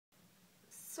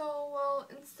Well,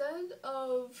 instead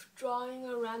of drawing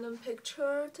a random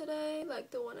picture today,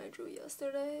 like the one I drew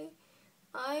yesterday,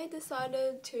 I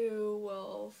decided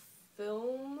to,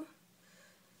 film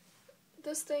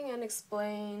this thing and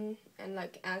explain, and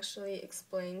actually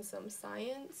explain some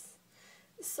science.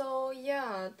 So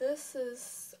yeah,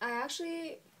 I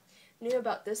actually knew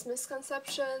about this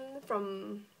misconception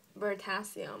from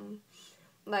Veritasium.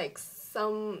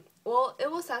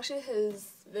 It was actually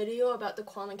his video about the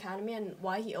quantum academy and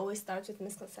why he always starts with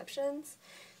misconceptions.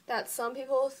 That some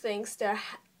people think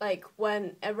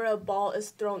whenever a ball is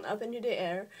thrown up into the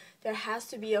air, there has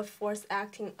to be a force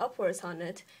acting upwards on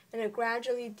it, and it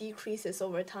gradually decreases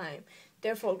over time.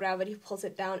 Therefore, gravity pulls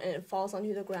it down and it falls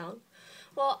onto the ground.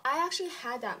 Well, I actually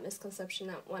had that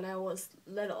misconception when I was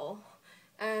little,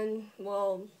 and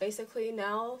basically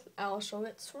now I'll show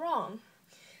it's wrong.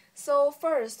 So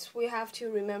first, we have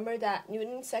to remember that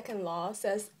Newton's second law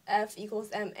says F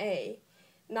equals ma,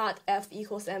 not F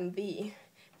equals mv.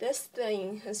 This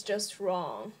thing is just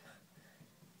wrong.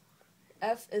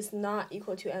 F is not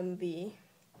equal to mv.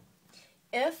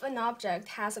 If an object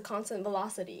has a constant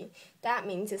velocity, that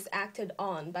means it's acted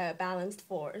on by a balanced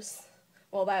force.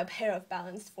 By a pair of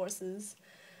balanced forces.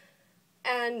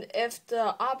 And if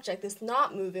the object is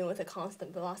not moving with a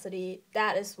constant velocity,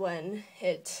 that is when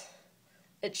it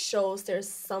shows there's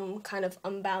some kind of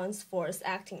unbalanced force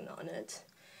acting on it.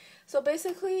 So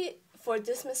basically, for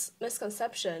this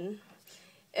misconception,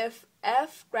 if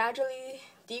F gradually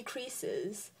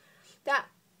decreases, at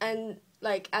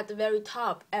the very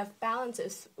top, F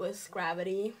balances with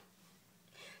gravity.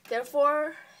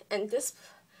 Therefore,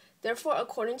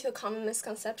 according to the common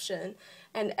misconception,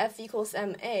 and F equals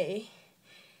ma,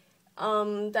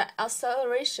 the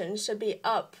acceleration should be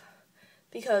up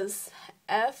because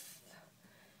F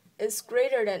is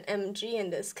greater than mg in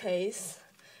this case.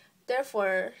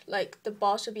 Therefore, the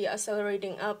ball should be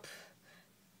accelerating up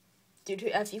due to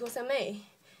F equals ma.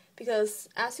 Because,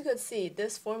 as you could see,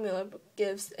 this formula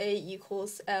gives A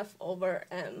equals F over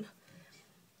m.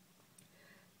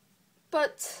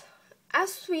 But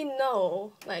as we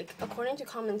know, according to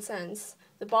common sense,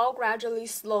 the ball gradually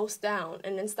slows down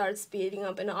and then starts speeding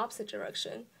up in the opposite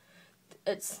direction.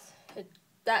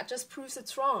 That just proves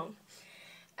it's wrong.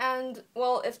 And,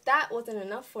 if that wasn't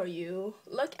enough for you,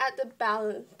 look at the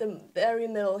very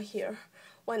middle here.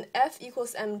 When F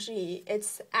equals mg,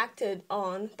 it's acted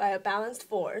on by a balanced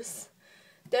force.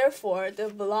 Therefore, the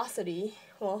velocity,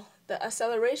 the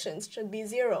acceleration should be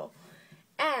 0.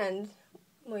 And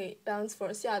balanced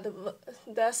force, yeah, the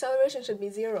acceleration should be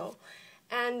 0.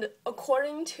 And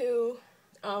according to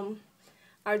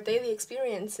our daily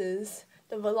experiences,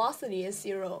 the velocity is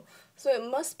 0. So it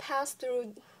must pass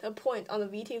through a point on the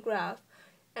VT graph,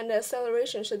 and the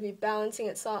acceleration should be balancing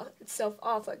itself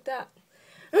off like that.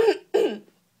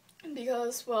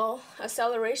 Because,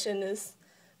 acceleration is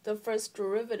the first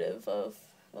derivative of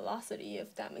velocity,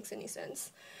 if that makes any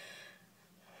sense.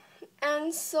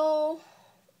 And so,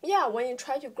 yeah, when you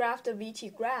try to graph the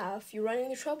VT graph, you run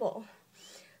into trouble.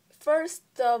 First,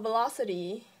 the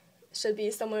velocity should be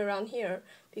somewhere around here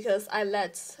because I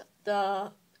let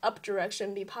the up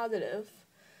direction be positive.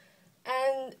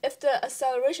 And if the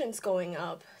acceleration is going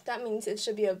up, that means it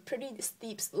should be a pretty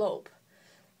steep slope.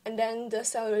 And then the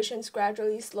acceleration is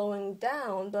gradually slowing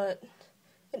down, but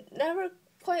it never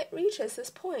quite reaches this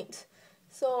point.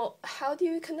 So how do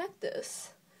you connect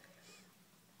this?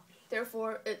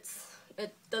 Therefore, it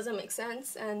doesn't make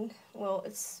sense, and,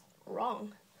 it's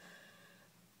wrong.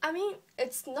 I mean,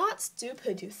 it's not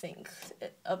stupid to think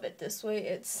of it this way.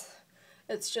 It's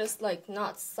just,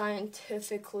 not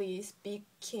scientifically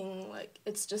speaking,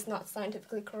 it's just not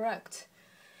scientifically correct.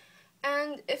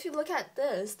 And if you look at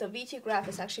this, the VT graph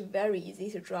is actually very easy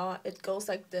to draw. It goes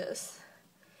like this.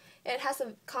 It has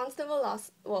a constant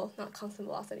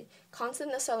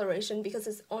constant acceleration because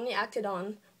it's only acted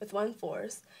on with one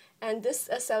force. And this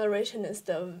acceleration is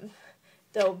the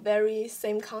very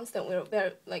same constant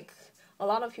a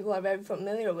lot of people are very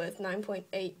familiar with,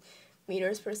 9.8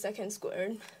 meters per second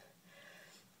squared.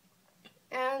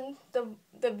 And the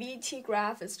VT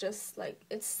graph is just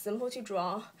it's simple to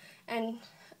draw. And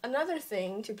another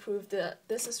thing to prove that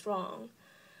this is wrong,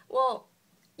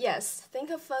 yes, think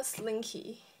of a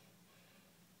slinky.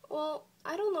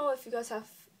 I don't know if you guys have,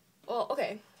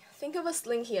 think of a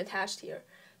slinky attached here,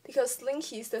 because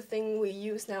slinky is the thing we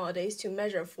use nowadays to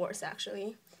measure force,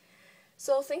 actually.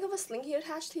 So think of a slinky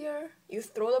attached here, you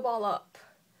throw the ball up.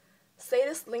 Say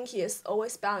the slinky is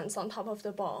always balanced on top of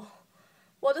the ball.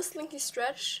 Will the slinky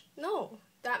stretch? No,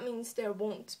 that means there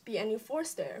won't be any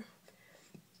force there.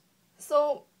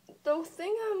 So the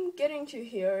thing I'm getting to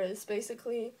here is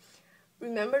basically,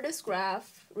 remember this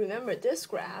graph,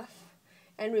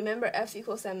 and remember F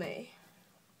equals ma.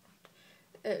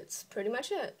 It's pretty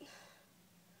much it.